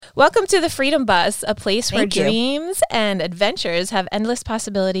Welcome to the Freedom Bus, a place where Thank you. dreams and adventures have endless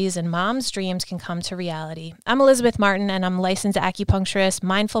possibilities and mom's dreams can come to reality. I'm Elizabeth Martin, and I'm a licensed acupuncturist,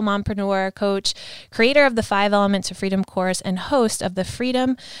 mindful mompreneur, coach, creator of the 5 Elements of Freedom course, and host of the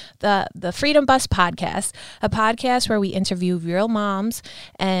Freedom Bus podcast, a podcast where we interview real moms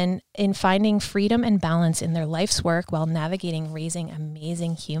and in finding freedom and balance in their life's work while navigating raising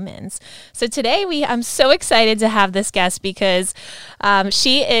amazing humans. So today I'm so excited to have this guest because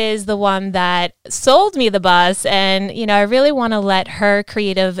she is the one that sold me the bus, and I really want to let her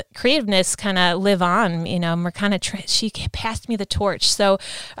creativeness kind of live on. We're kind of she passed me the torch. So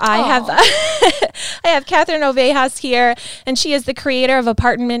I have I have Catherine Ovejas here, and she is the creator of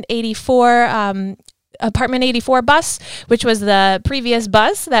Apartment 84 bus, which was the previous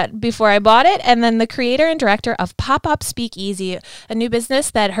bus that before I bought it, and then the creator and director of Pop-Up Speakeasy, a new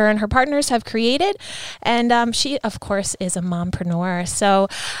business that her and her partners have created. And she, of course, is a mompreneur. So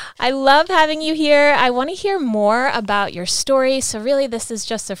I love having you here. I want to hear more about your story. So really, this is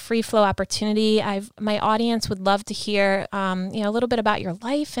just a free flow opportunity. My audience would love to hear, a little bit about your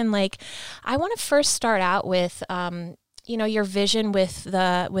life. And I want to first start out with, your vision with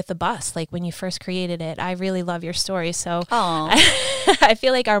the bus, like when you first created it. I really love your story. So I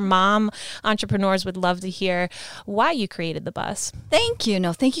feel like our mom entrepreneurs would love to hear why you created the bus. Thank you.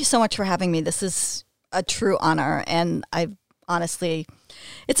 No, thank you so much for having me. This is a true honor. And honestly,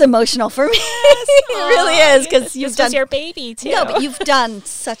 it's emotional for me. It really is, because you've done your baby too. No, but you've done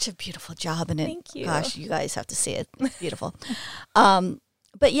such a beautiful job in it. Thank you. Gosh, you guys have to see it. It's beautiful.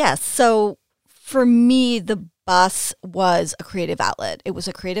 But yes, so for me, the bus was a creative outlet. It was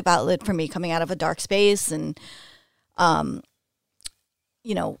a creative outlet for me coming out of a dark space. And,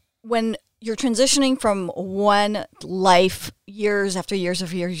 when you're transitioning from one life, years after years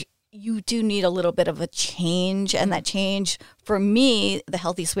of years, you do need a little bit of a change. And that change, for me, the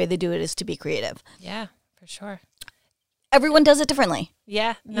healthiest way to do it is to be creative. Yeah, for sure. Everyone does it differently.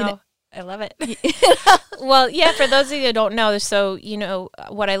 Yeah, no. I love it. Well, yeah, for those of you who don't know, so,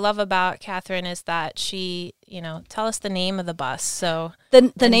 what I love about Catherine is that she, tell us the name of the bus. So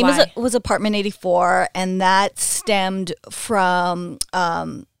the name was Apartment 84, and that stemmed from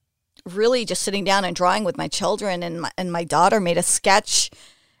really just sitting down and drawing with my children, and my daughter made a sketch,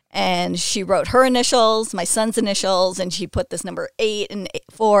 and she wrote her initials, my son's initials, and she put this number 8 and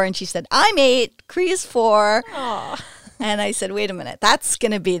 4, and she said, "I'm 8, Cree's 4." Aww. And I said, wait a minute, that's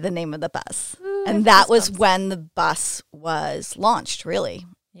going to be the name of the bus. Ooh, and that was when the bus was launched, really.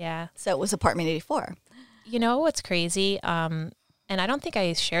 Yeah. So it was Apartment 84. You know what's crazy? And I don't think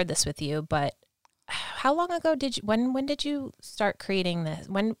I shared this with you, but how long ago when did you start creating this?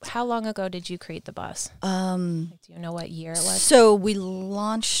 How long ago did you create the bus? Do you know what year it was? So we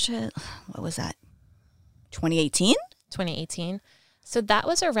launched it, what was that? 2018? 2018. So that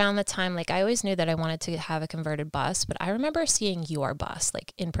was around the time, I always knew that I wanted to have a converted bus, but I remember seeing your bus,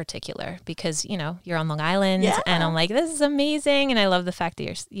 in particular, because, you're on Long Island, and I'm like, this is amazing. And I love the fact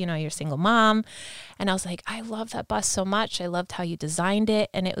that you're a single mom. And I was like, I love that bus so much. I loved how you designed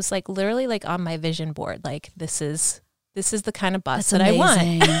it. And it was literally on my vision board, this is the kind of bus that I want.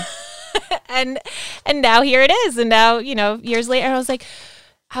 and now here it is. And now, years later, I was like,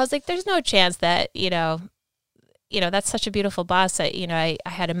 there's no chance that, that's such a beautiful bus that, I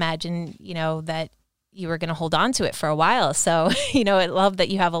had imagined, that you were going to hold on to it for a while. So, I love that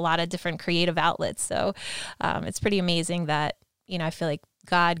you have a lot of different creative outlets. So it's pretty amazing that, I feel like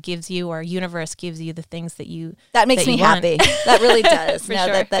God gives you, or universe gives you, the things that makes me happy. That really does. For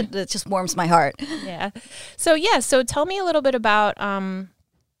sure. That just warms my heart. Yeah. So tell me a little bit about,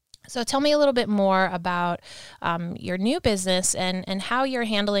 more about your new business and how you're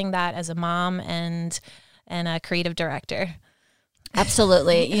handling that as a mom and a creative director.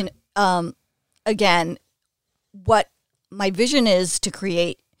 Absolutely. Again, what my vision is to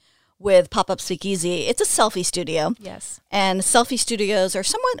create with Pop-Up Speakeasy, it's a selfie studio. Yes. And selfie studios are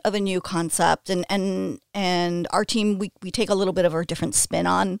somewhat of a new concept, and our team, we take a little bit of a different spin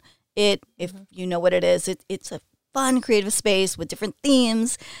on it. If you know what it is, it's a fun creative space with different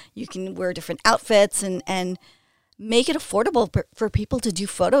themes. You can wear different outfits and make it affordable for people to do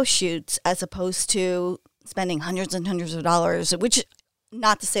photo shoots, as opposed to spending hundreds and hundreds of dollars, which,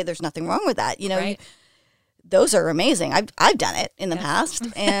 not to say there's nothing wrong with that. Right. Those are amazing. I've done it in the past.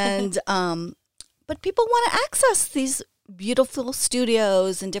 And, but people want to access these beautiful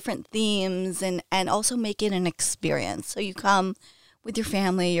studios and different themes and also make it an experience. So you come with your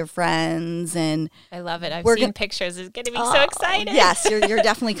family, your friends, and I love it. I've seen pictures. It's going to be so exciting. Yes, you're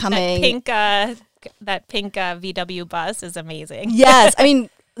definitely coming. that pink VW bus is amazing. Yes. I mean,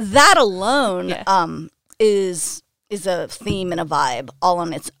 that alone is is a theme and a vibe all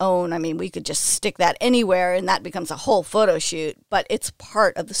on its own. I mean, we could just stick that anywhere and that becomes a whole photo shoot, but it's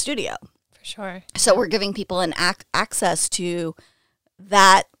part of the studio. For sure. So we're giving people an access to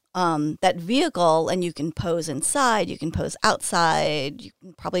that that vehicle, and you can pose inside, you can pose outside, you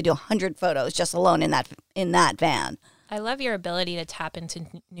can probably do 100 photos just alone in that van. I love your ability to tap into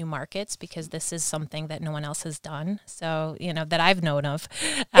new markets, because this is something that no one else has done. So, that I've known of.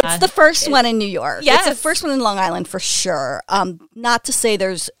 It's the first one in New York. Yes. It's the first one in Long Island for sure. Not to say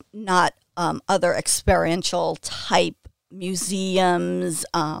there's not other experiential type museums.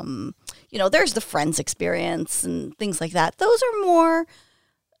 There's the Friends experience and things like that. Those are more,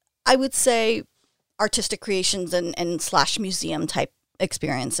 I would say, artistic creations and slash museum type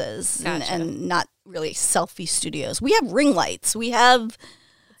experiences. Gotcha. and not really selfie studios. We have ring lights. We have,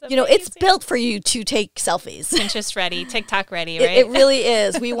 it's built for you to take selfies. Pinterest ready, TikTok ready, right? It really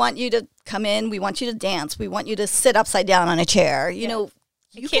is. We want you to come in. We want you to dance. We want you to sit upside down on a chair. You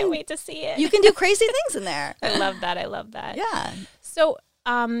can't wait to see it. You can do crazy things in there. I love that. Yeah. So,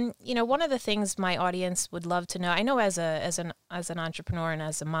 one of the things my audience would love to know, I know as an entrepreneur and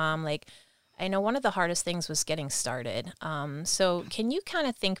as a mom, I know one of the hardest things was getting started. So can you kind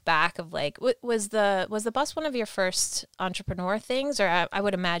of think back of was the bus one of your first entrepreneur things, or I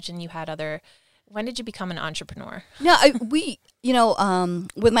would imagine you had other. When did you become an entrepreneur? No,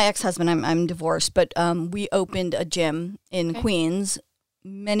 with my ex-husband, I'm divorced, but we opened a gym in Queens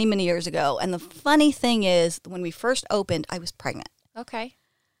many, many years ago. And the funny thing is, when we first opened, I was pregnant. Okay.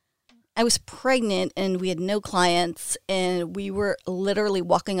 I was pregnant and we had no clients, and we were literally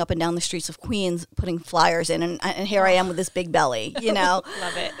walking up and down the streets of Queens putting flyers in, and here I am with this big belly, Love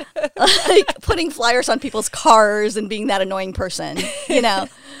it. putting flyers on people's cars and being that annoying person, So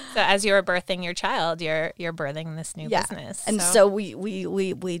as you were birthing your child, you're birthing this new business. And so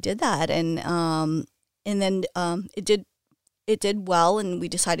we did that, and then it did well, and we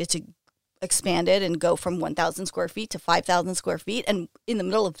decided to expanded and go from 1,000 square feet to 5,000 square feet. And in the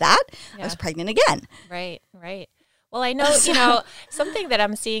middle of that, I was pregnant again. Right. Well, I know, something that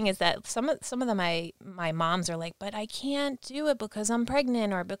I'm seeing is that some of my moms are like, but I can't do it because I'm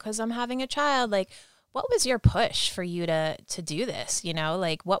pregnant or because I'm having a child. What was your push for you to do this?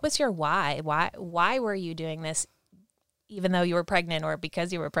 What was your why? Why were you doing this, even though you were pregnant, or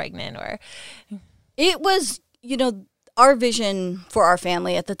because you were pregnant? Or it was, our vision for our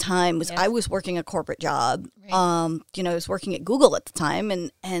family at the time was, I was working a corporate job. Right. I was working at Google at the time,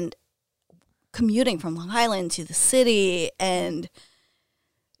 and commuting from Long Island to the city and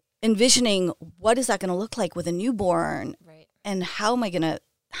envisioning what is that going to look like with a newborn, right? And how am I going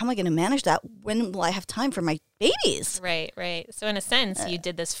to manage that? When will I have time for my babies? Right. So in a sense, you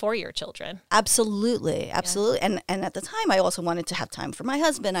did this for your children. Absolutely. Yeah. And at the time, I also wanted to have time for my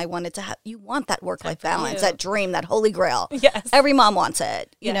husband. I wanted to you want that work-life balance, that dream, that holy grail. Yes. Every mom wants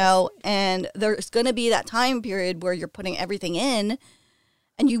it, and there's going to be that time period where you're putting everything in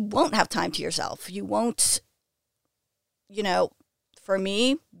and you won't have time to yourself. You won't, for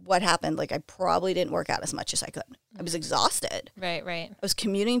me, what happened, I probably didn't work out as much as I could. I was exhausted. Right. I was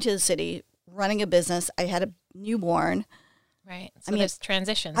commuting to the city, running a business. I had a newborn. Right. So there's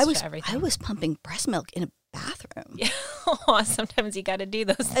transitions to everything. I was pumping breast milk in a bathroom. Yeah. Sometimes you got to do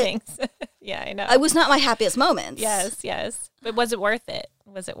those things. Yeah, I know. It was not my happiest moments. Yes. But was it worth it?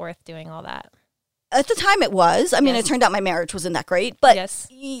 Was it worth doing all that? At the time it was. I mean, it turned out my marriage wasn't that great, but yes.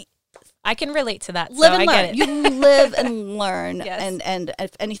 I can relate to that. Live and learn. I get it. You live and learn. Yes. And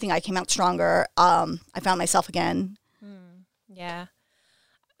if anything, I came out stronger. I found myself again. Yeah.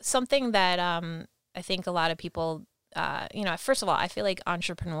 Something that I think a lot of people, first of all, I feel like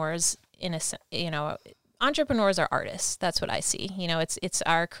entrepreneurs entrepreneurs are artists. That's what I see. It's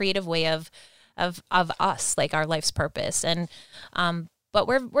our creative way of us, our life's purpose. And but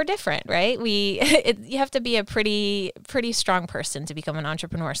we're different, right? You have to be a pretty strong person to become an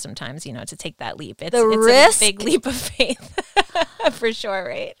entrepreneur sometimes, to take that leap. It's a big leap of faith for sure,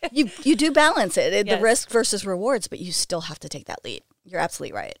 right? You do balance it, the risk versus rewards, but you still have to take that leap. You're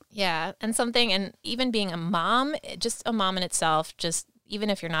absolutely right. Yeah. And even being a mom, just a mom in itself, just even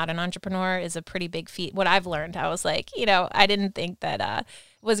if you're not an entrepreneur, is a pretty big feat. What I've learned, I was like, I didn't think that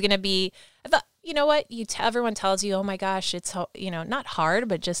was going to be, I thought, what? Everyone tells you, oh my gosh, it's, not hard,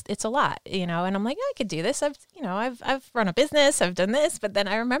 but just, it's a lot, and I'm like, I could do this. I've run a business, I've done this, but then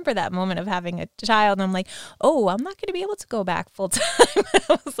I remember that moment of having a child and I'm like, oh, I'm not going to be able to go back full time.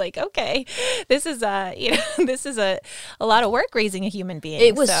 I was like, okay, this is a lot of work raising a human being.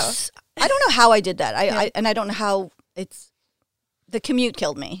 It was, I don't know how I did that. I don't know how the commute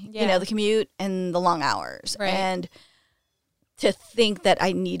killed me, the commute and the long hours. Right. And to think that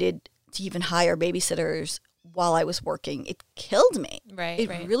I needed to even hire babysitters while I was working. It killed me. Right.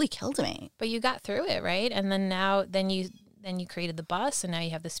 It really killed me. But you got through it, right? And then then you created the bus, and now you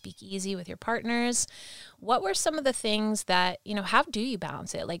have the speakeasy with your partners. What were some of the things that, how do you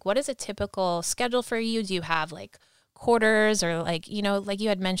balance it? Like, what is a typical schedule for you? Do you have like quarters, or like, like you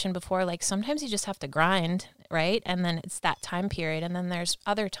had mentioned before, like sometimes you just have to grind, right? And then it's that time period. And then there's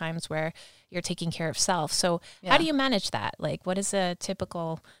other times where you're taking care of self. So how do you manage that? Like, what is a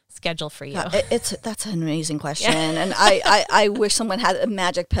typical schedule for you? That's an amazing question. And I wish someone had a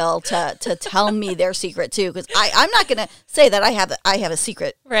magic pill to tell me their secret too. Cause I'm not going to say that I have a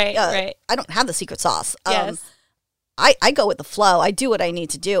secret. Right. Right. I don't have the secret sauce. Yes. I go with the flow. I do what I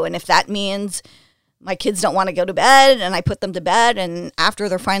need to do. And if that means my kids don't want to go to bed and I put them to bed, and after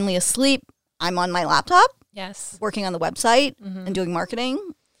they're finally asleep, I'm on my laptop. Yes. Working on the website and doing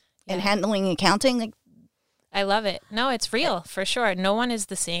marketing and handling accounting. Like, I love it. No, it's real for sure. No one is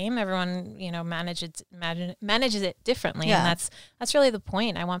the same. Everyone, manages it differently. Yeah. And that's really the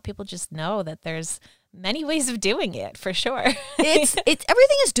point. I want people to just know that there's many ways of doing it for sure. it's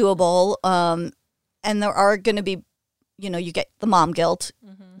everything is doable. And there are going to be, you get the mom guilt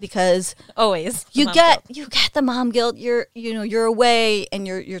because always you get the mom guilt. You're away and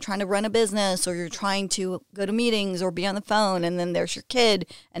you're trying to run a business, or you're trying to go to meetings or be on the phone, and then there's your kid.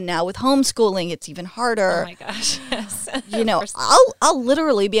 And now with homeschooling, it's even harder. Oh my gosh. Yes. I'll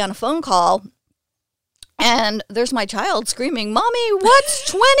literally be on a phone call and there's my child screaming, "Mommy,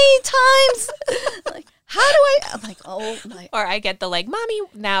 what's 20 times?" Like, how do I'm like, oh my. Or I get the Mommy,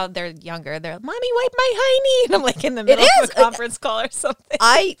 now they're younger. They're like, "Mommy, wipe my hiney." And I'm like in the middle of a conference call or something.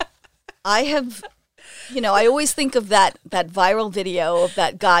 I have, I always think of that viral video of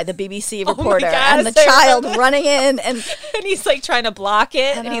that guy, the BBC reporter, and the child running in. And he's like trying to block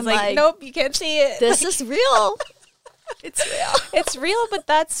it. And he's like, "Nope, you can't see it." This is real. It's real. It's real, but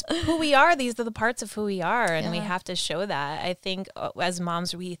that's who we are. These are the parts of who we are, and we have to show that. I think as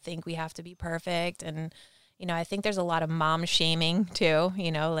moms, we think we have to be perfect, and I think there's a lot of mom shaming too.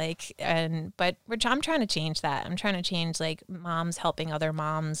 But I'm trying to change that. I'm trying to change moms helping other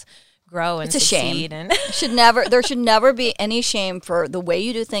moms grow and succeed. And there should never be any shame for the way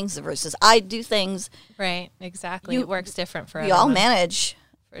you do things versus I do things. Right, exactly. It works different for we everyone. all manage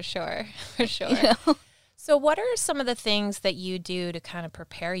for sure. So what are some of the things that you do to kind of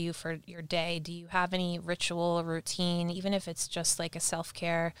prepare you for your day? Do you have any ritual or routine, even if it's just like a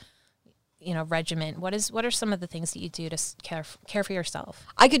self-care, regimen? What are some of the things that you do to care for yourself?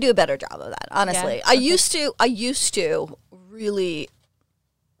 I could do a better job of that, honestly. Yeah? I used to really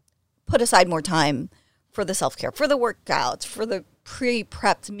put aside more time for the self-care, for the workouts, for the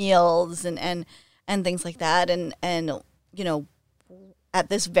pre-prepped meals and things like that. And at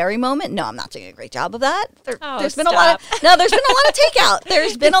this very moment, no, I'm not doing a great job of that. There's been a lot of takeout.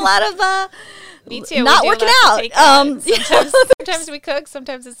 There's been a lot of me too. Not working out. Sometimes we cook,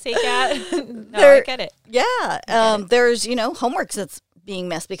 sometimes it's takeout. I get it. Yeah. There's homework that's being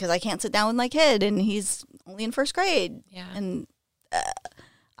missed because I can't sit down with my kid and he's only in first grade. Yeah. And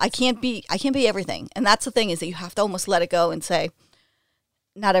I can't be everything. And that's the thing, is that you have to almost let it go and say,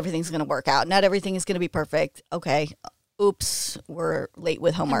 not everything's going to work out. Not everything is going to be perfect. Okay. Oops, we're late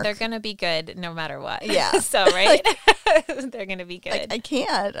with homework. And they're going to be good no matter what. Yeah. So, right? They're going to be good. I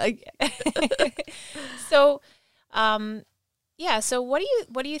can't. So, so what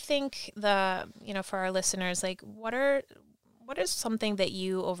do you think for our listeners, what is something that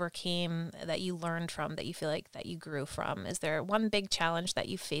you overcame, that you learned from, that you feel like that you grew from? Is there one big challenge that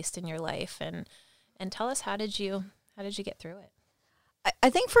you faced in your life, and tell us, how did you get through it? I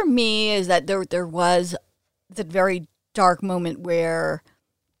think for me is that there was that very dark moment where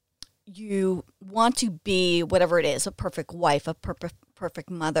you want to be whatever it is, a perfect wife, a perfect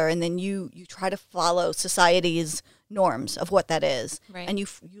mother, and then you try to follow society's norms of what that is, right. And you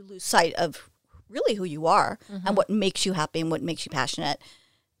lose sight of really who you are and what makes you happy and what makes you passionate.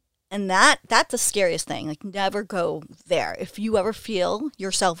 And that's the scariest thing. Never go there. If you ever feel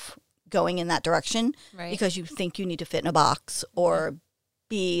yourself going in that direction, right. because you think you need to fit in a box or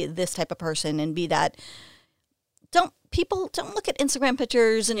be this type of person and be that, don't look at Instagram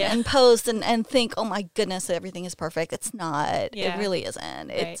pictures and post and think, oh my goodness, everything is perfect. It's not. Yeah. It really isn't. Right.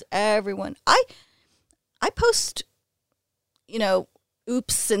 It's everyone. I post,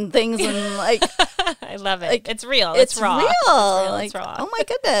 oops and things and I love it. It's real. It's raw. Real. It's raw. Oh my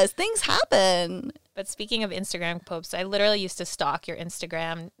goodness, things happen. But speaking of Instagram posts, I literally used to stalk your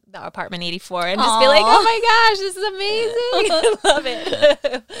Instagram, the Apartment 84, and just be like, "Oh my gosh, this is amazing! I love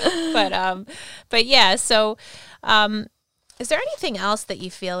it." But yeah. So, is there anything else that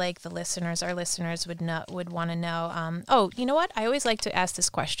you feel like our listeners would want to know? Oh, you know what? I always like to ask this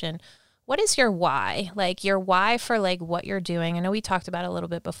question: what is your why? Like your why for like what you're doing. I know we talked about it a little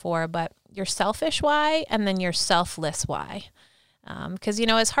bit before, but your selfish why and then your selfless why. Because, you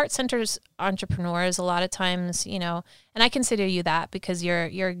know, as heart-centered entrepreneurs, a lot of times, you know, and I consider you that because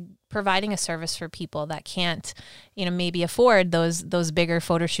you're providing a service for people that can't, you know, maybe afford those bigger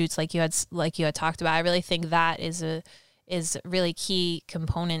photo shoots like you had talked about. I really think that is a really key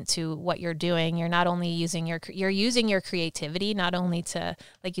component to what you're doing. You're not only using your creativity, not only to,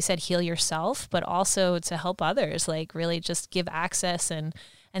 like you said, heal yourself, but also to help others, like really just give access and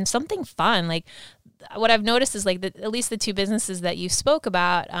something fun. Like what I've noticed is like at least the two businesses that you spoke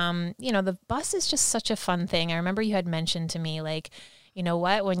about, you know, the bus is just such a fun thing. I remember you had mentioned to me, like, you know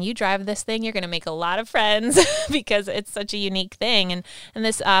what, when you drive this thing, you're going to make a lot of friends because it's such a unique thing. And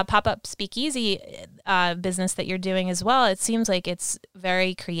this pop-up speakeasy business that you're doing as well, it seems like it's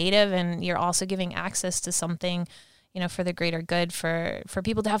very creative and you're also giving access to something, you know, for the greater good for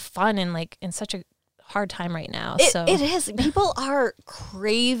people to have fun and like in such a hard time right now. It is. People are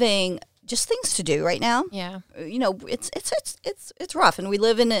craving just things to do right now. Yeah. You know, it's rough, and we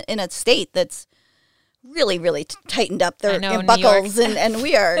live in a state that's really, really tightened up their buckles, and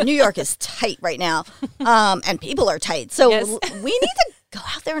we are. New York is tight right now, and people are tight. So yes. We need to go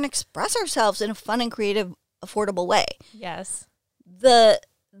out there and express ourselves in a fun and creative, affordable way. Yes. The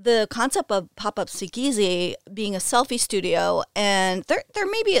concept of pop-up speakeasy being a selfie studio, and there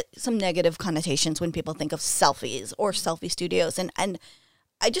may be some negative connotations when people think of selfies or selfie studios, and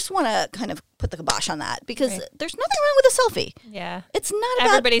I just want to kind of put the kibosh on that because there's nothing wrong with a selfie. Yeah. It's not about...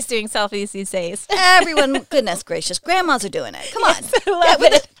 Everybody's doing selfies these days. Everyone, goodness gracious, grandmas are doing it. Come on.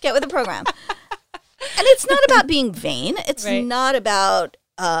 Yes, get with the program. And it's not about being vain. It's not about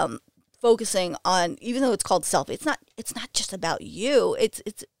focusing on, even though it's called selfie, it's not just about you.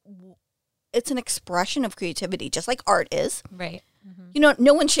 It's an expression of creativity, just like art is. Right. Mm-hmm. You know,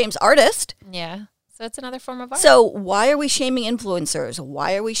 no one shames artists. Yeah. So it's another form of art. So why are we shaming influencers?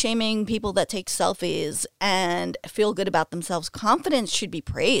 Why are we shaming people that take selfies and feel good about themselves? Confidence should be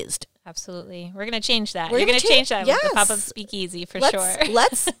praised. Absolutely. We're going to change that. You're going to change that with the pop-up speakeasy for sure.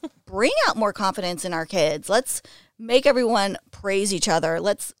 Let's bring out more confidence in our kids. Let's make everyone praise each other.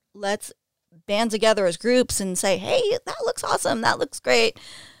 Let's band together as groups and say, hey, that looks awesome. That looks great.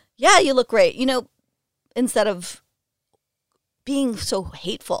 Yeah, you look great. You know, instead of being so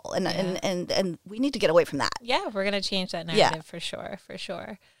hateful and we need to get away from that. Yeah, we're going to change that narrative for sure.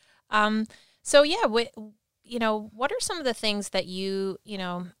 So yeah, you know, what are some of the things that you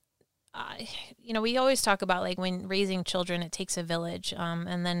know, we always talk about like when raising children, it takes a village.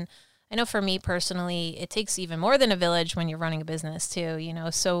 And then I know for me personally, it takes even more than a village when you're running a business too, you know,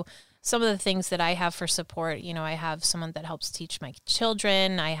 so some of the things that I have for support, you know, I have someone that helps teach my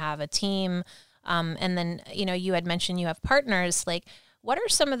children. I have a team. And then, you know, you had mentioned you have partners. Like, what are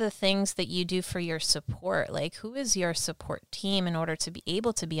some of the things that you do for your support? Like, who is your support team in order to be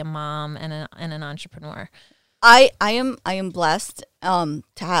able to be a mom and an entrepreneur? I am blessed to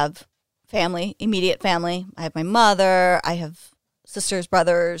have family, immediate family. I have my mother. I have sisters,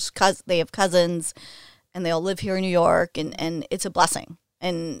 brothers, they have cousins, and they all live here in New York, and it's a blessing.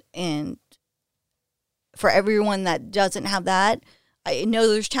 And for everyone that doesn't have that, I know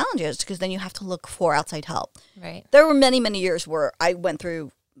there's challenges because then you have to look for outside help. Right. There were many, many years where I went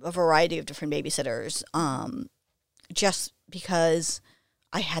through a variety of different babysitters just because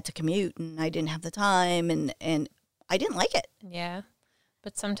I had to commute and I didn't have the time and I didn't like it. Yeah.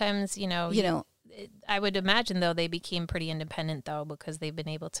 But sometimes, you know, I would imagine, though, they became pretty independent, though, because they've been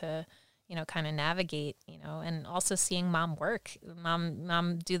able to, you know, kind of navigate, you know, and also seeing mom work,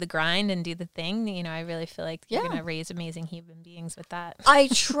 mom do the grind and do the thing. You know, I really feel like you're going to raise amazing human beings with that. I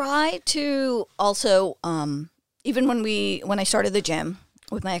try to also, even when I started the gym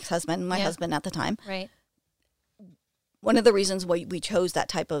with my ex-husband, my husband at the time. Right. One of the reasons why we chose that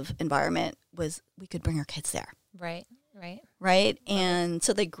type of environment was we could bring our kids there. Right. And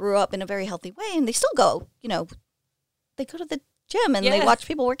so they grew up in a very healthy way, and they still go, you know, they go to the gym and they watch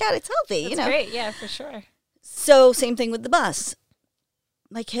people work out. It's healthy. That's you know, great. Yeah, for sure. So same thing with the bus.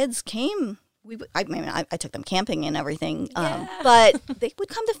 My kids came. I took them camping and everything, but they would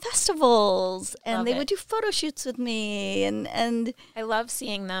come to festivals and they would do photo shoots with me. And I love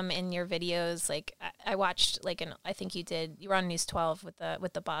seeing them in your videos. Like I watched, I think you were on News 12 with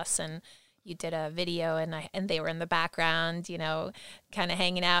the bus, and you did a video, and they were in the background, you know, kind of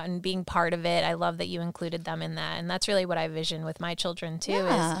hanging out and being part of it. I love that you included them in that. And that's really what I vision with my children too,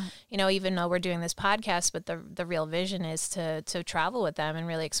 is, you know, even though we're doing this podcast, but the real vision is to travel with them and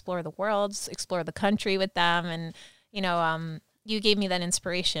really explore the world, explore the country with them. And, you know, you gave me that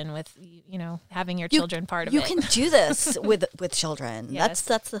inspiration with, you know, having your children part of it. You can do this with children. Yes.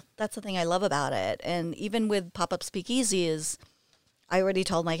 That's the thing I love about it. And even with Pop-Up Speakeasy is, I already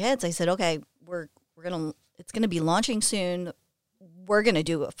told my kids, I said, okay, it's gonna be launching soon. We're gonna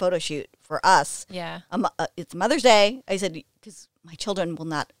do a photo shoot for us. Yeah. It's Mother's Day. I said, because my children will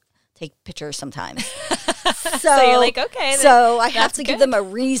not take pictures sometimes. So you're like, okay. So I have to good. give them a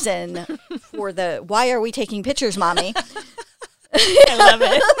reason for why are we taking pictures, Mommy? I love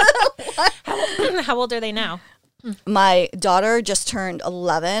it. How old are they now? My daughter just turned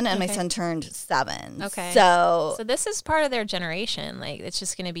 11 and my son turned 7. Okay. So this is part of their generation. Like, it's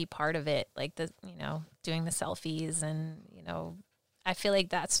just going to be part of it. Like, you know, doing the selfies and, you know, I feel like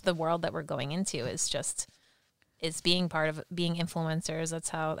that's the world that we're going into is being part of being influencers. That's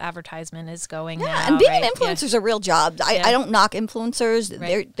how advertisement is going now. And being right? an influencer is a real job. I don't knock influencers.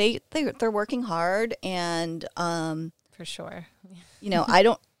 Right. They're working hard and for sure. you know,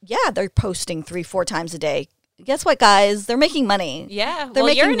 they're posting 3-4 times a day. Guess what, guys? They're making money. Yeah. They're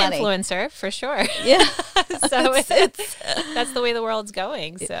making you're an money. influencer for sure. Yeah. So that's the way the world's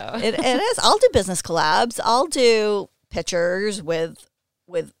going. So it is. I'll do business collabs. I'll do pictures with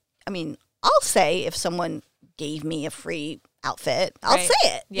I mean, I'll say if someone gave me a free outfit, I'll say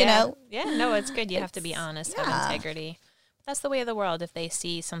it, you know? Yeah, no, it's good. You have to be honest, have integrity. That's the way of the world. If they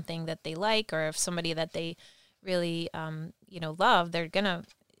see something that they like or if somebody that they really, you know, love, they're going to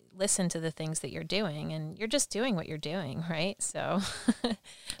listen to the things that you're doing and you're just doing what you're doing, right? So,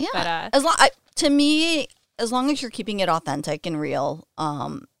 yeah. But, to me, as long as you're keeping it authentic and real,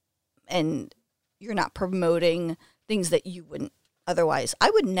 and you're not promoting things that you wouldn't otherwise, I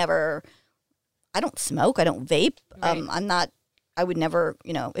don't smoke. I don't vape. Right. I would never,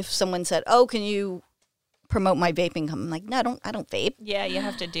 you know, if someone said, oh, can you promote my vaping? I'm like, no, I don't vape. Yeah. You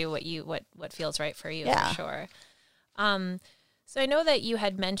have to do what feels right for you for sure. So I know that you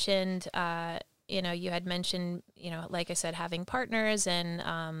had mentioned, you know, like I said, having partners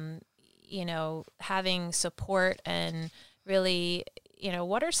and, you know, having support and really, you know,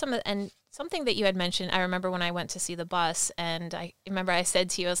 what are something that you had mentioned, I remember when I went to see the bus and I remember I said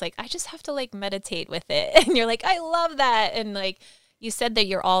to you, I was like, I just have to like meditate with it. And you're like, I love that. And like, you said that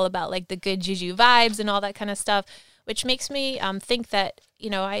you're all about like the good juju vibes and all that kind of stuff, which makes me think that, you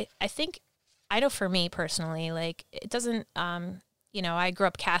know, I think, I know for me personally, like it doesn't, you know, I grew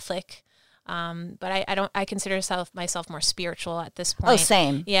up Catholic. But I consider myself more spiritual at this point. Oh,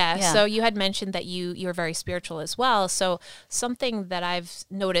 same. Yeah. So you had mentioned that you're very spiritual as well. So something that I've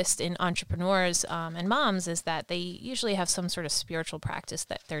noticed in entrepreneurs and moms is that they usually have some sort of spiritual practice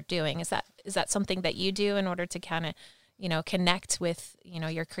that they're doing. Is that something that you do in order to kind of, you know, connect with, you know,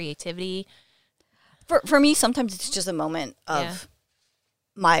 your creativity? For me, sometimes it's just a moment of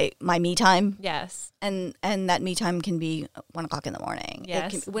my me time. Yes. And that me time can be 1:00 in the morning.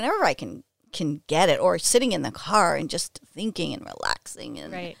 Yes. Whenever I can get it, or sitting in the car and just thinking and relaxing.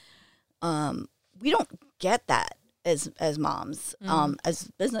 And right. We don't get that as moms,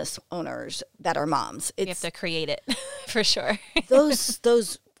 as business owners that are moms. You have to create it for sure.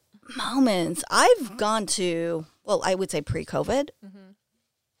 those moments I've gone to, well, I would say pre-COVID,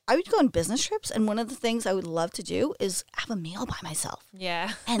 I would go on business trips, and one of the things I would love to do is have a meal by myself.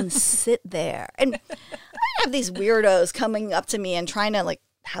 Yeah. And sit there. And I have these weirdos coming up to me and trying to like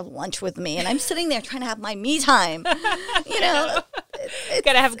have lunch with me, and I'm sitting there trying to have my me time. You know, it's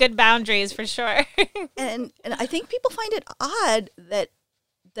gotta have good boundaries for sure. and I think people find it odd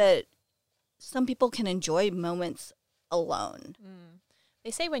that some people can enjoy moments alone.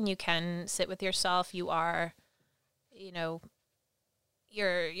 They say when you can sit with yourself, you are, you know,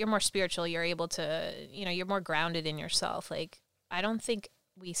 you're more spiritual. You're able to, you know, you're more grounded in yourself. Like, I don't think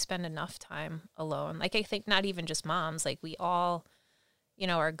we spend enough time alone. Like, I think not even just moms, like we all, you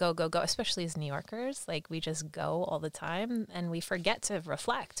know, are go, especially as New Yorkers. Like, we just go all the time and we forget to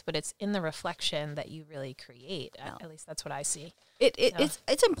reflect, but it's in the reflection that you really create. At least that's what I see.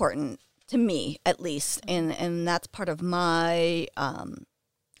 It's important to me, at least. And that's part of my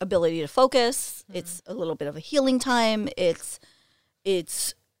ability to focus. It's a little bit of a healing time. It's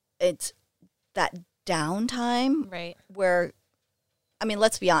that downtime, right? Where, I mean,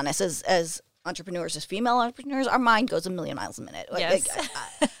 let's be honest, as entrepreneurs, as female entrepreneurs, our mind goes a million miles a minute. Yes.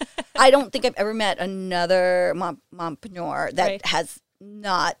 I don't think I've ever met another mompreneur that has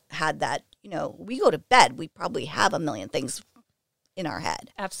not had that. You know, we go to bed, we probably have a million things in our head.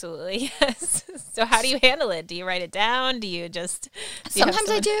 Absolutely, yes. So how do you handle it? Do you write it down? Do you just...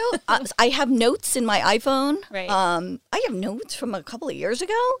 Sometimes I do. I have notes in my iPhone. Right. I have notes from a couple of years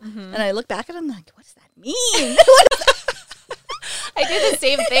ago, and I look back at them like, what does that mean? I do the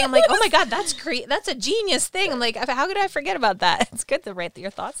same thing. I'm like, oh my God, that's a genius thing. I'm like, how could I forget about that? It's good to write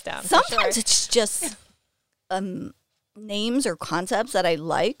your thoughts down. Sometimes it's just names or concepts that I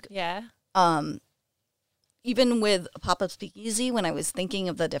like. Yeah. Even with Pop-Up Speakeasy, when I was thinking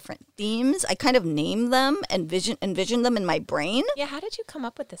of the different themes, I kind of named them and envisioned them in my brain. Yeah, how did you come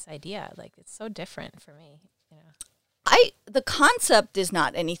up with this idea? Like, it's so different for me. The concept is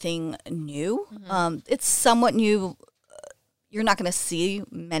not anything new. It's somewhat new. You're not going to see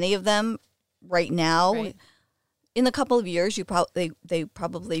many of them right now. Right. In a couple of years, they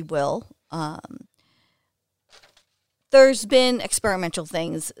probably will. There's been experimental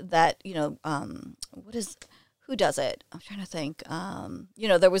things that, who does it? I'm trying to think.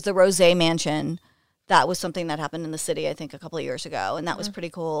 There was the Rosé Mansion. That was something that happened in the city, I think, a couple of years ago, and that was pretty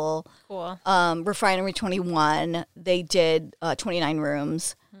cool. Cool. Refinery 21, they did 29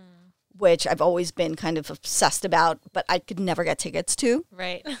 rooms, which I've always been kind of obsessed about, but I could never get tickets to.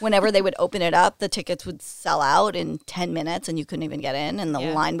 Right. Whenever they would open it up, the tickets would sell out in 10 minutes, and you couldn't even get in, and the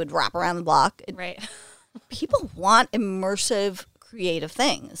line would wrap around the block. Right. People want immersive, creative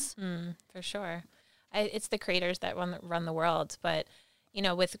things. For sure. It's the creators that run the world, but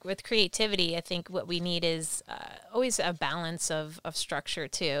with creativity, I think what we need is always a balance of structure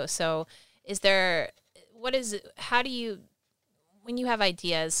too. So when you have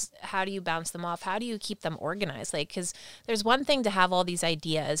ideas, how do you bounce them off? How do you keep them organized? Like, because there's one thing to have all these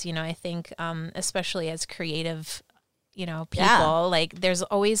ideas, I think, especially as creative, people, like there's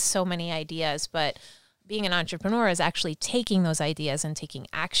always so many ideas, but being an entrepreneur is actually taking those ideas and taking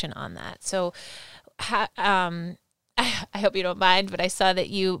action on that. So, I hope you don't mind, but I saw that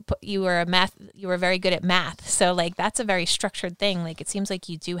you were very good at math. So like, that's a very structured thing. Like, it seems like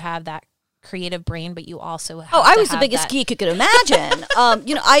you do have that creative brain, but you also have I was the biggest geek you could imagine.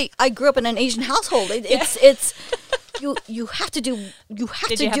 I grew up in an Asian household. It's you have to do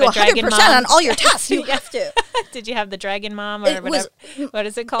 100% on all your tests. You have to. Did you have the dragon mom or whatever? What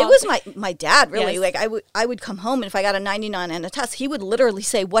is it called? It was my dad, really. Yes. Like I would come home, and if I got a 99 on a test, he would literally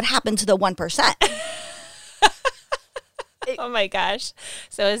say, "What happened to the 1%?" Oh my gosh.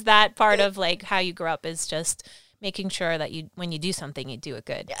 So is that part of like how you grew up, is just making sure that when you do something, you do it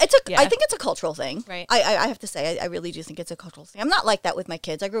good? I think it's a cultural thing. Right. I have to say, I really do think it's a cultural thing. I'm not like that with my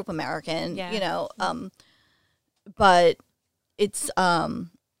kids. I grew up American, but it's, so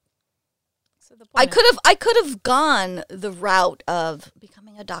I could have gone the route of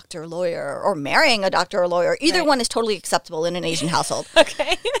becoming a doctor or lawyer or marrying a doctor or lawyer. Either one is totally acceptable in an Asian household.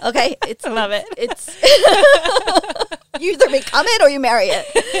 Okay. Okay. I love it. It's you either become it or you marry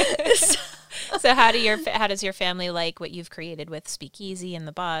it. So how does your family like what you've created with Speakeasy and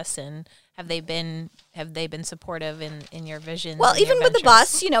the bus, and have they been supportive in your vision? Well, even with the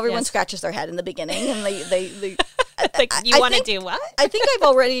bus, everyone scratches their head in the beginning, and they like, you want to do what? I think I've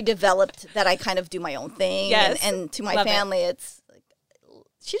already developed that I kind of do my own thing, yes. and to my Love family, it's like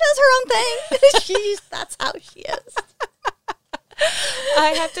she does her own thing. That's how she is.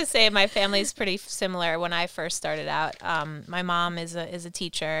 I have to say, my family's pretty similar. When I first started out, my mom is a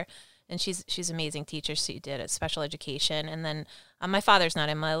teacher. And she's an amazing teacher. She did a special education. And then my father's not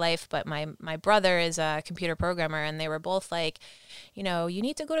in my life, but my brother is a computer programmer. And they were both like, you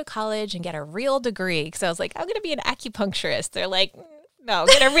need to go to college and get a real degree. Because I was like, I'm going to be an acupuncturist. They're like, no,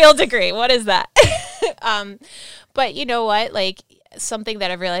 get a real degree. What is that? But you know what? Like, something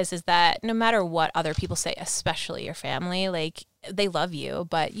that I've realized is that no matter what other people say, especially your family, like, they love you,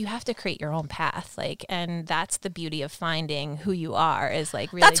 but you have to create your own path. Like, and that's the beauty of finding who you are, is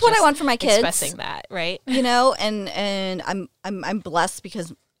like really that's what I want for my kids. Expressing that, right? And I'm blessed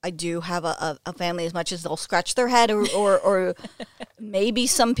because I do have a family. As much as they'll scratch their head or maybe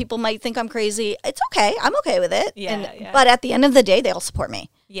some people might think I'm crazy, it's okay. I'm okay with it. But at the end of the day, they'll support me.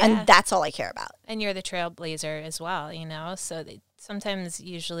 Yeah. And that's all I care about. And you're the trailblazer as well, so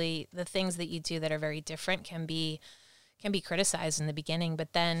usually the things that you do that are very different can be criticized in the beginning,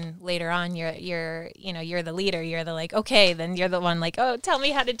 but then later on you're the leader. You're the like, okay, then you're the one like, oh, tell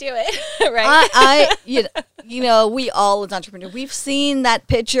me how to do it. Right. We all as entrepreneurs, we've seen that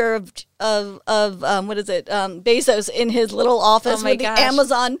picture of what is it? Bezos in his little office with the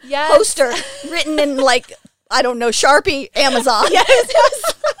Amazon poster written in like, I don't know, Sharpie, Amazon. Yes.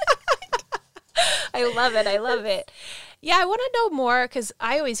 I love it. Yeah. I want to know more, because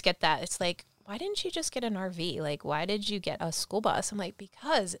I always get that. It's like, why didn't you just get an RV? Like, why did you get a school bus? I'm like,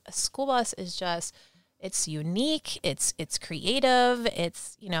 because a school bus is just, it's unique. It's creative.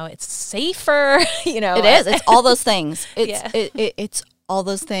 It's, it's safer, It is. It's all those things. It's all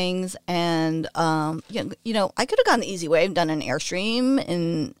those things. And, I could have gone the easy way and done an Airstream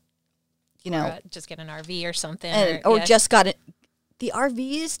and, or just get an RV or something. Or just got the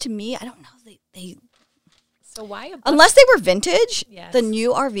RVs to me, I don't know. They So why a bus? Unless they were vintage, Yes. the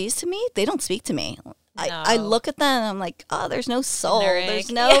new RVs to me, they don't speak to me. I look at them and I'm like, oh, there's no soul. Generic.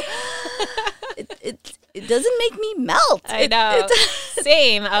 There's no. It doesn't make me melt. I know.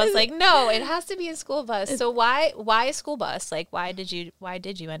 Same. I was like, no, it has to be a school bus. So why a school bus? Like, why did you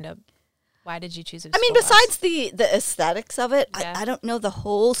choose a school bus? Besides the aesthetics of it, Yeah. I don't know, the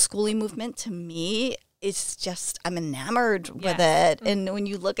whole schooling movement to me is just, I'm enamored with Yes. it. And when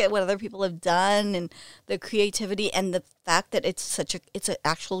you look at what other people have done and the creativity and the fact that it's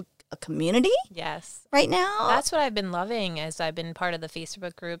a community Yes. right now. That's what I've been loving as I've been part of the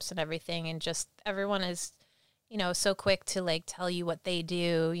Facebook groups and everything, and just everyone is, so quick to like tell you what they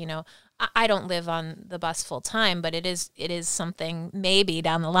do. I don't live on the bus full time, but it is something maybe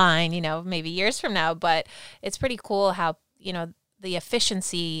down the line, maybe years from now, but it's pretty cool how, the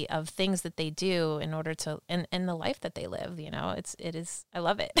efficiency of things that they do in order to, in the life that they live, I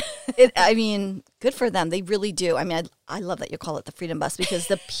love it. Good for them. They really do. I love that you call it the Freedom Bus, because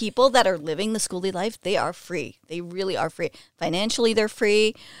the people that are living the schoolie life, they are free. They really are free. Financially, they're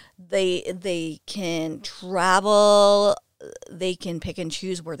free. They can travel. They can pick and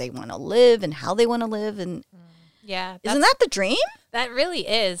choose where they want to live and how they want to live. And yeah, isn't that the dream? That really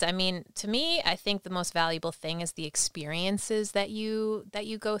is. To me, I think the most valuable thing is the experiences that you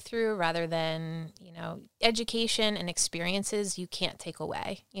go through, rather than, education and experiences you can't take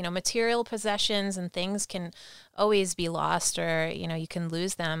away. Material possessions and things can always be lost, or, you can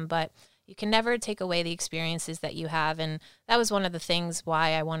lose them, but you can never take away the experiences that you have. And that was one of the things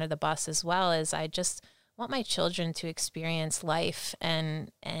why I wanted the bus as well, is I just want my children to experience life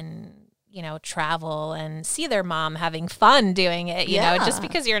and travel and see their mom having fun doing it. You know, just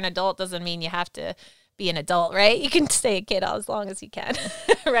because you're an adult doesn't mean you have to be an adult, right? You can stay a kid as long as you can,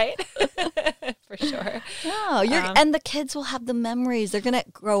 right? For sure. No, and the kids will have the memories. They're going to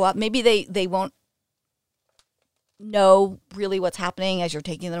grow up. Maybe they won't know really what's happening as you're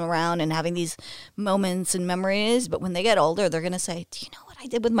taking them around and having these moments and memories. But when they get older, they're going to say, do you know what I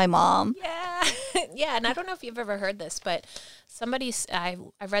did with my mom? Yeah. Yeah. And I don't know if you've ever heard this, but I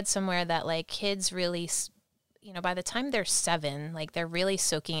read somewhere that like kids really, by the time they're 7, like they're really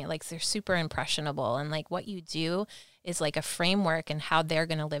soaking it, like they're super impressionable. And like what you do is like a framework and how they're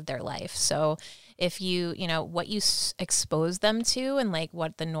going to live their life. So if you, what you expose them to and like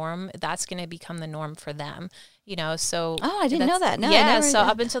what the norm, that's going to become the norm for them, so. Oh, I didn't know that. No, yeah. So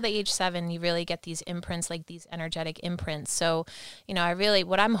up until the age 7, you really get these imprints, like these energetic imprints. So,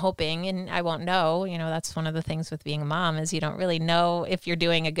 what I'm hoping, and I won't know, that's one of the things with being a mom, is you don't really know if you're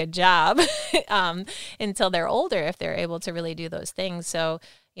doing a good job until they're older, if they're able to really do those things. So,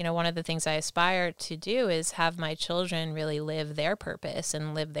 one of the things I aspire to do is have my children really live their purpose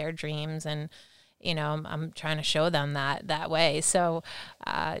and live their dreams. And, I'm trying to show them that way. So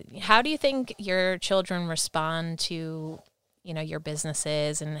how do you think your children respond to, your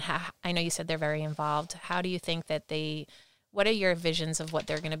businesses? And I know you said they're very involved. How do you think that what are your visions of what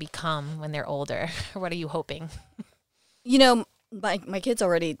they're going to become when they're older? Or what are you hoping? My kids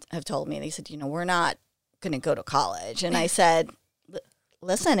already have told me, they said, we're not going to go to college. And I said,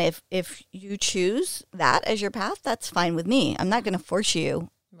 listen, if you choose that as your path, that's fine with me. I'm not going to force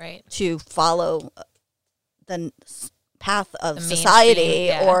you to follow the path of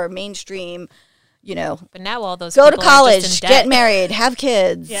society or mainstream, But now all those go to people are college, just in get debt. married, have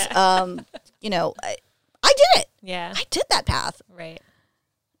kids. Yeah. I did it. Yeah. I did that path. Right.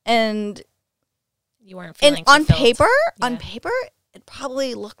 And you weren't feeling on fulfilled. paper, it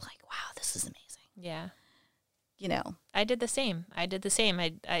probably looked like, wow, this is amazing. Yeah. I did the same. I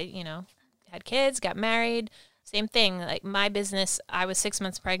had kids, got married, same thing. Like my business, I was 6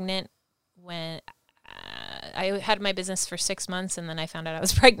 months pregnant when I had my business for 6 months, and then I found out I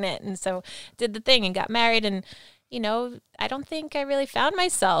was pregnant. And so did the thing and got married. And, I don't think I really found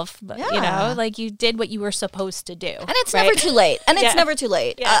myself, but like you did what you were supposed to do. And it's never too late. And it's never too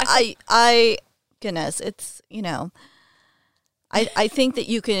late. Yeah. Goodness, it's, I think that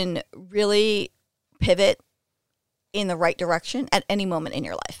you can really pivot in the right direction at any moment in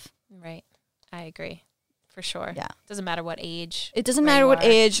your life. Right. I agree. For sure. Yeah. Doesn't matter what age. It doesn't matter what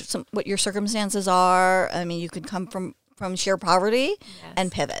age, what your circumstances are. You can come from sheer poverty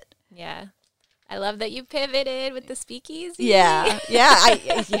and pivot. Yeah. I love that you pivoted with the speakeasy. Yeah. Yeah.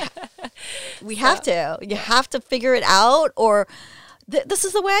 We have to. You have to figure it out, or this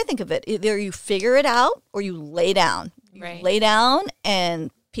is the way I think of it. Either you figure it out or you lay down. You lay down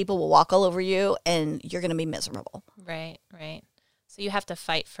and people will walk all over you and you're going to be miserable. Right. So you have to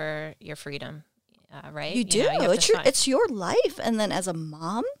fight for your freedom, right? You do. It's your life. And then as a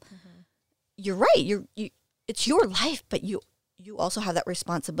mom, you're right. It's your life, but you you also have that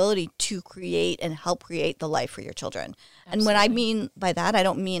responsibility to create and help create the life for your children. Absolutely. And when I mean by that, I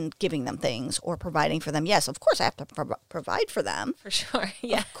don't mean giving them things or providing for them. Yes, of course I have to provide for them. For sure.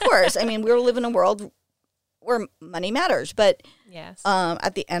 Yeah. Of course. I mean, we live in a world where money matters, but yes.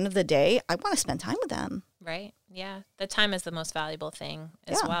 At the end of the day, I want to spend time with them. Right. Yeah. The time is the most valuable thing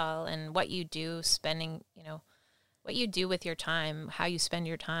as well. And what you do what you do with your time, how you spend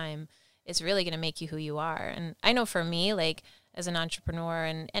your time is really going to make you who you are. And I know for me, like as an entrepreneur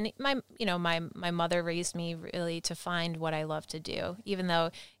and my mother raised me really to find what I love to do, even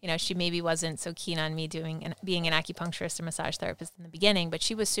though, she maybe wasn't so keen on me being an acupuncturist or massage therapist in the beginning, but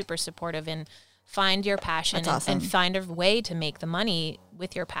she was super supportive in find your passion and find a way to make the money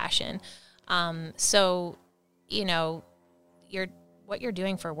with your passion. So, what you're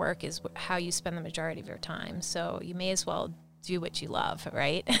doing for work is how you spend the majority of your time. So you may as well do what you love,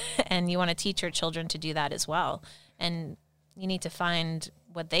 right? And you want to teach your children to do that as well. And you need to find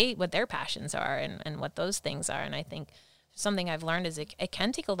what their passions are and what those things are. And I think something I've learned is it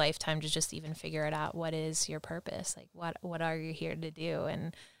can take a lifetime to just even figure it out. What is your purpose? Like what are you here to do?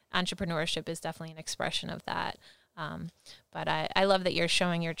 And entrepreneurship is definitely an expression of that. But I love that you're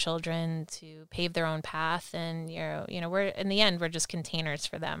showing your children to pave their own path, and we're in the end, we're just containers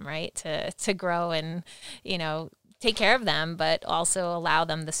for them, right? To grow and, take care of them, but also allow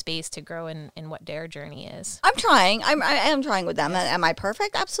them the space to grow in what their journey is. I'm trying. I am trying with them. Am I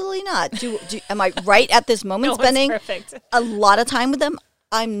perfect? Absolutely not. Am I right at this moment spending a lot of time with them?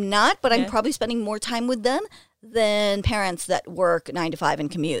 I'm not, but I'm probably spending more time with them than parents that work 9 to 5 and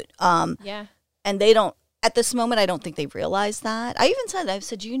commute. And they don't. At this moment, I don't think they realize that. I've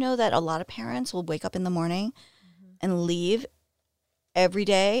said, you know that a lot of parents will wake up in the morning and leave every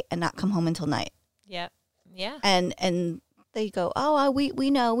day and not come home until night. Yeah. Yeah. And they go,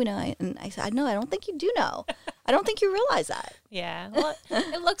 we know. And I said, no, I don't think you do know. I don't think you realize that. Yeah. Well,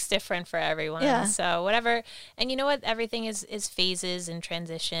 it looks different for everyone. Yeah. So whatever. And you know what? Everything is phases and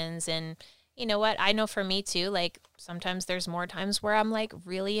transitions. And you know what? I know for me too, like sometimes there's more times where I'm like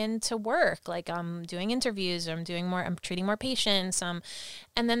really into work, like I'm doing interviews or I'm treating more patients. And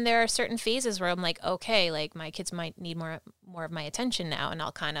then there are certain phases where I'm like, okay, like my kids might need more of my attention now, and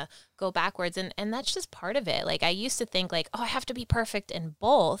I'll kind of go backwards. And that's just part of it. Like I used to think like, I have to be perfect in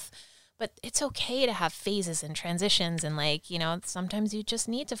both. But it's okay to have phases and transitions, and sometimes you just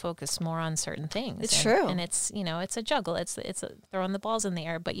need to focus more on certain things. It's true. And it's, it's a juggle. It's throwing the balls in the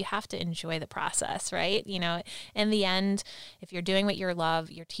air, but you have to enjoy the process, right? In the end, if you're doing what you love,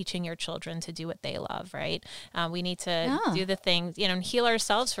 you're teaching your children to do what they love, right? We need to do the things, and heal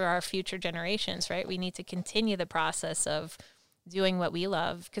ourselves for our future generations, right? We need to continue the process of doing what we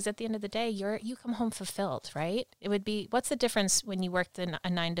love, because at the end of the day, you come home fulfilled, right? It would be, what's the difference when you worked in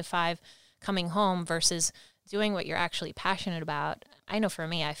a 9 to 5 coming home versus doing what you're actually passionate about? I know for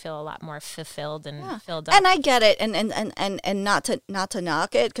me, I feel a lot more fulfilled and filled up. And I get it, and not to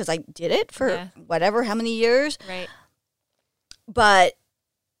knock it, because I did it for how many years, right? But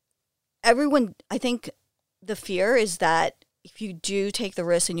everyone, I think the fear is that if you do take the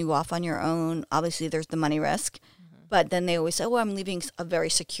risk and you go off on your own, obviously there's the money risk. But then they always say, I'm leaving a very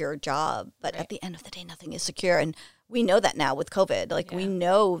secure job. But at the end of the day, nothing is secure. And we know that now with COVID. Like, we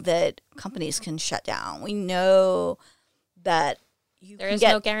know that companies can shut down. We know that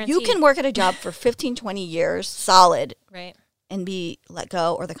no guarantee. You can work at a job for 15, 20 years solid, right, and be let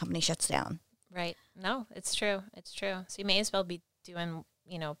go, or the company shuts down. Right. No, it's true. It's true. So you may as well be doing,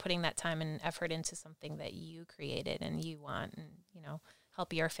 putting that time and effort into something that you created and you want, and,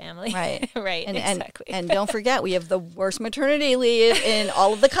 help your family. Right. Right. Exactly. And don't forget, we have the worst maternity leave in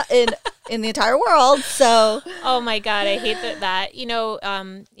all of the in the entire world. So, oh my God, I hate that.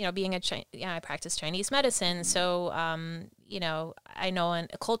 Being I practice Chinese medicine, so I know,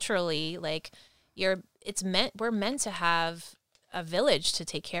 and culturally, like we're meant to have a village to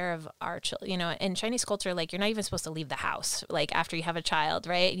take care of our children. In Chinese culture, like you're not even supposed to leave the house, like after you have a child,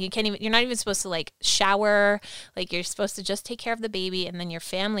 right? You're not even supposed to like shower. Like you're supposed to just take care of the baby, and then your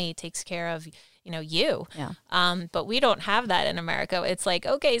family takes care of, you. Yeah. But we don't have that in America. It's like,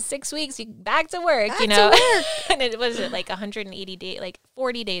 okay, 6 weeks, you back to work, and it was like 180 days, like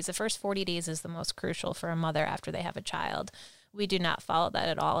 40 days. The first 40 days is the most crucial for a mother after they have a child. We do not follow that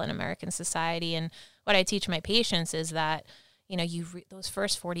at all in American society. And what I teach my patients is that, those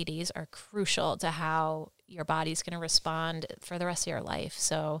first 40 days are crucial to how your body's going to respond for the rest of your life.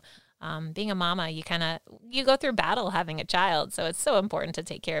 So being a mama, you go through battle having a child. So it's so important to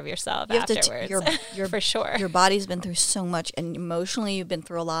take care of yourself afterwards. For sure. Your body's been through so much, and emotionally you've been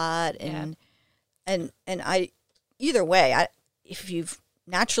through a lot. And I, either way, if you've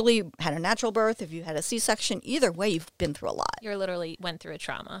naturally had a natural birth, if you had a C-section, either way, you've been through a lot. You literally went through a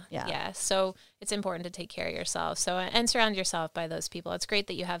trauma. Yeah. So it's important to take care of yourself. So, and surround yourself by those people. It's great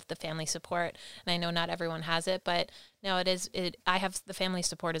that you have the family support. And I know not everyone has it, but no, I have the family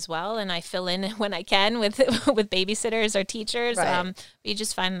support as well. And I fill in when I can with babysitters or teachers. Right. You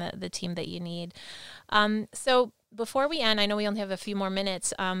just find the team that you need. So before we end, I know we only have a few more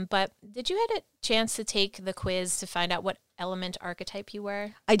minutes, but did you had a chance to take the quiz to find out what element archetype you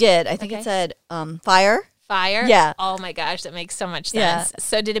were? I did. I think it said fire. Fire? Yeah. Oh my gosh, that makes so much sense. Yeah.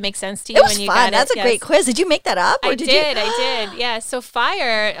 So did it make sense to you when you fun. got it? That's a great quiz. Did you make that up? Or I did. Yeah. So a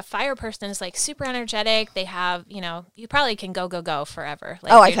fire person is like super energetic. They have, you probably can go forever.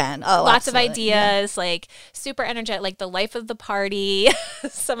 Like I can. Oh, lots absolutely. of ideas, like super energetic, like the life of the party,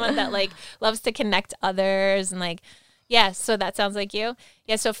 someone that like loves to connect others and like, yeah. So that sounds like you.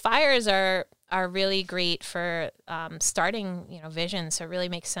 Yeah. So fires are really great for starting, vision. So it really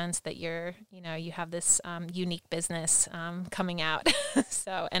makes sense that you have this unique business coming out.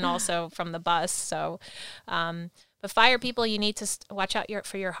 So, and also from the bus. So, but fire people, you need to watch out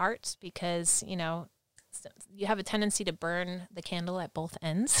for your hearts because, you have a tendency to burn the candle at both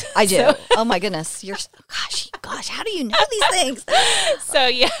ends. I do. Oh my goodness. Gosh, how do you know these things? So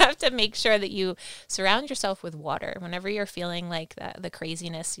you have to make sure that you surround yourself with water whenever you're feeling like the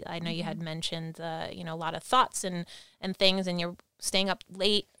craziness. I know you had mentioned, a lot of thoughts and things, and you're staying up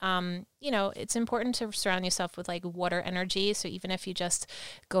late. It's important to surround yourself with like water energy. So even if you just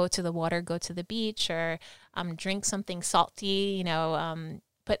go to the water, go to the beach, or drink something salty,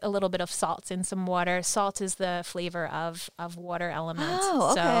 put a little bit of salt in some water. Salt is the flavor of water element.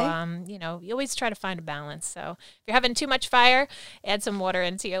 Oh, okay. So, you always try to find a balance. So if you're having too much fire, add some water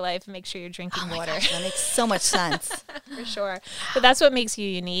into your life and make sure you're drinking water. Gosh, that makes so much sense. For sure. But that's what makes you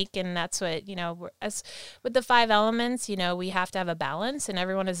unique. And that's what, as with the 5 elements, we have to have a balance, and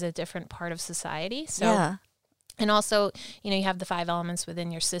everyone is a different part of society. So, yeah. And also, you have the 5 elements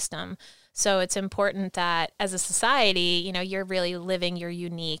within your system. So it's important that as a society, you're really living your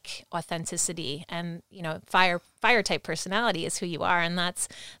unique authenticity, and, fire type personality is who you are. And that's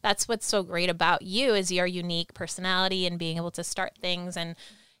what's so great about you is your unique personality and being able to start things. And,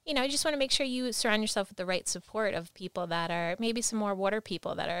 you just want to make sure you surround yourself with the right support of people that are maybe some more water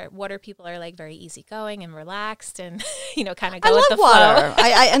people are like very easygoing and relaxed and, kind of go with the flow. I love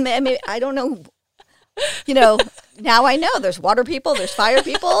water. I don't know. Now I know there's water people, there's fire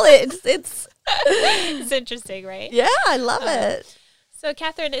people. It's interesting, right? Yeah, I love it. So,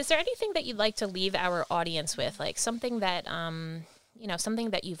 Catherine, is there anything that you'd like to leave our audience with, like something that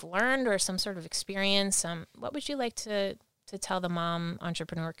something that you've learned or some sort of experience? What would you like to tell the mom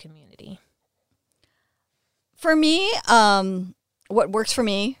entrepreneur community? For me, what works for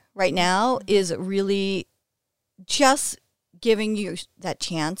me right now is really just giving you that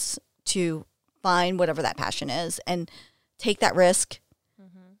chance to find whatever that passion is and take that risk.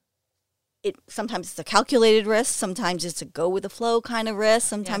 Mm-hmm. Sometimes it's a calculated risk. Sometimes it's a go with the flow kind of risk.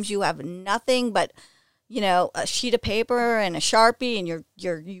 Sometimes you have nothing but, a sheet of paper and a Sharpie, and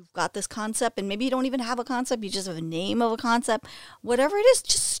you've got this concept, and maybe you don't even have a concept. You just have a name of a concept. Whatever it is,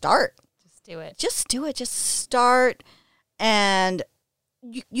 just start. Just do it. Just start. And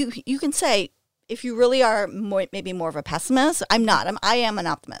you can say, if you really are maybe more of a pessimist, I'm not. I am an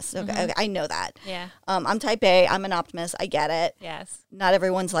optimist. Okay, mm-hmm. I know that. Yeah. I'm type A. I'm an optimist. I get it. Yes. Not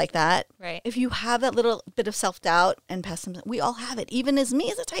everyone's like that. Right. If you have that little bit of self-doubt and pessimism, we all have it. Even as me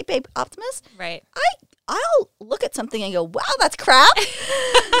as a type A optimist. Right. I'll look at something and go, wow, that's crap.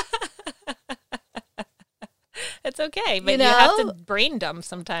 It's okay, but you have to brain dump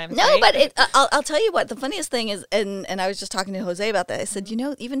sometimes. No, right? but I'll tell you what, the funniest thing is, and I was just talking to Jose about that. I said,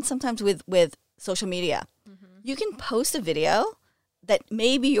 even sometimes with social media, mm-hmm. you can post a video that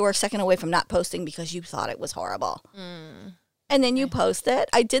maybe you're a second away from not posting because you thought it was horrible. Mm. And then you post it.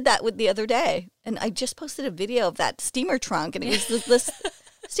 I did that the other day, and I just posted a video of that steamer trunk, and it was this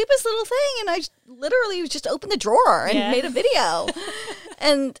stupidest little thing, and I literally just opened the drawer and made a video.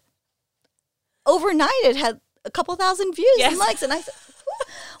 And overnight it had a couple thousand views and likes, and I said,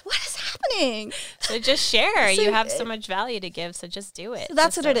 what is happening? So just share. So you have so much value to give, so just do it. So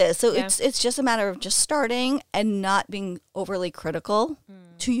that's what it is. So it's just a matter of just starting and not being overly critical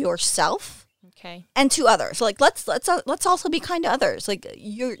to yourself. Okay. And to others. Like let's also be kind to others. Like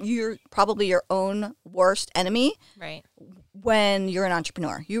you're probably your own worst enemy. Right. When you're an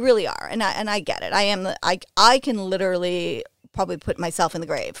entrepreneur. You really are. And I get it. I can literally probably put myself in the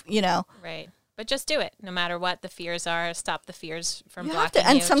grave, Right. But just do it, no matter what the fears are. Stop the fears from you blocking have to,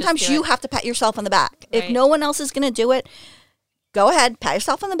 and you. sometimes you have to pat yourself on the back. Right. If no one else is going to do it, go ahead, pat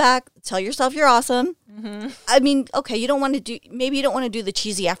yourself on the back, tell yourself you're awesome. I mean, okay, you don't want to do, maybe you don't want to do the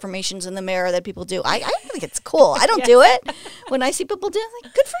cheesy affirmations in the mirror that people do. I think it's cool. I don't do it. When I see people do it, I'm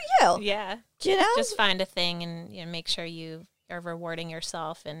like, good for you. Yeah. You know? Just find a thing and make sure you are rewarding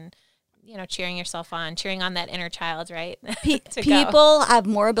yourself and, cheering yourself on, cheering on that inner child, right? People have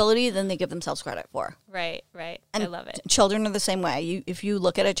more ability than they give themselves credit for. Right. And I love it. Children are the same way. If you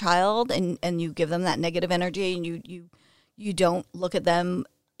look at a child and you give them that negative energy and you don't look at them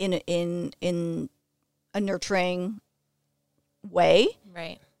in a nurturing way,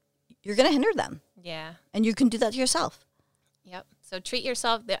 right, you're going to hinder them. Yeah. And you can do that to yourself. Yep. So treat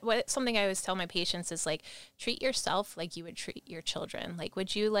yourself. Something I always tell my patients is like, treat yourself like you would treat your children. Like,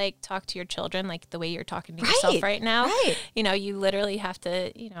 would you talk to your children like the way you're talking to yourself right now? Right. You literally have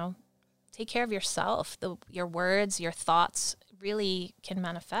to, take care of yourself. Your words, your thoughts really can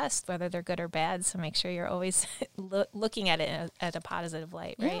manifest, whether they're good or bad. So make sure you're always looking at it at a positive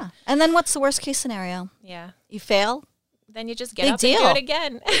light, right? Yeah. And then what's the worst case scenario? Yeah. You fail? Then you just get up and do it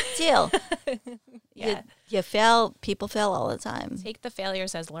again. Big deal. Yeah. You fail. People fail all the time. Take the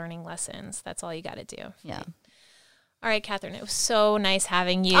failures as learning lessons. That's all you got to do. Yeah. All right, Catherine, it was so nice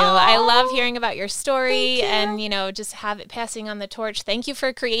having you. I love hearing about your story and, just passing on the torch. Thank you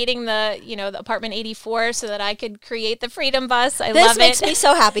for creating the apartment 84 so that I could create the Freedom Bus. Love it. This makes me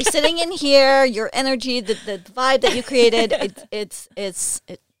so happy. Sitting in here, your energy, the vibe that you created,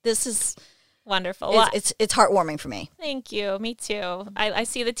 this is wonderful. It's heartwarming for me. Thank you. Me too. I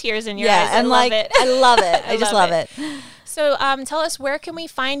see the tears in your eyes. And I love it. I love it. I just love it. So tell us, where can we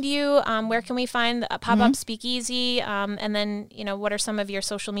find you? Where can we find a Pop-Up Speakeasy? And then, what are some of your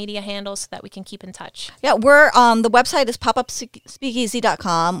social media handles so that we can keep in touch? Yeah, we're the website is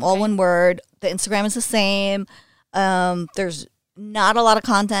popupspeakeasy.com, all one word. The Instagram is the same. There's not a lot of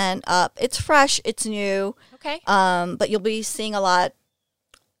content up. It's fresh. It's new. Okay. But you'll be seeing a lot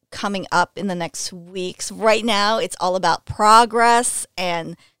coming up in the next weeks. Right now, it's all about progress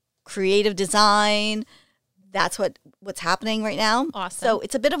and creative design. That's what's happening right now. Awesome. So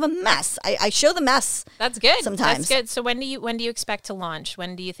it's a bit of a mess. I show the mess. That's good. Sometimes. That's good. So when do you expect to launch?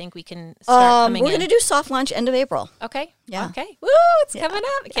 When do you think we can start coming in? We're going to do soft launch end of April. Okay. Yeah. Okay. Woo! It's coming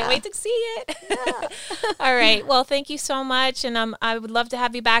up. I can't wait to see it. Yeah. All right. Well, thank you so much, and I would love to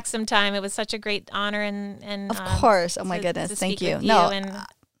have you back sometime. It was such a great honor and of course. Oh my goodness. to Thank speak you. with No. and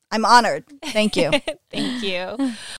I'm honored. Thank you. thank you.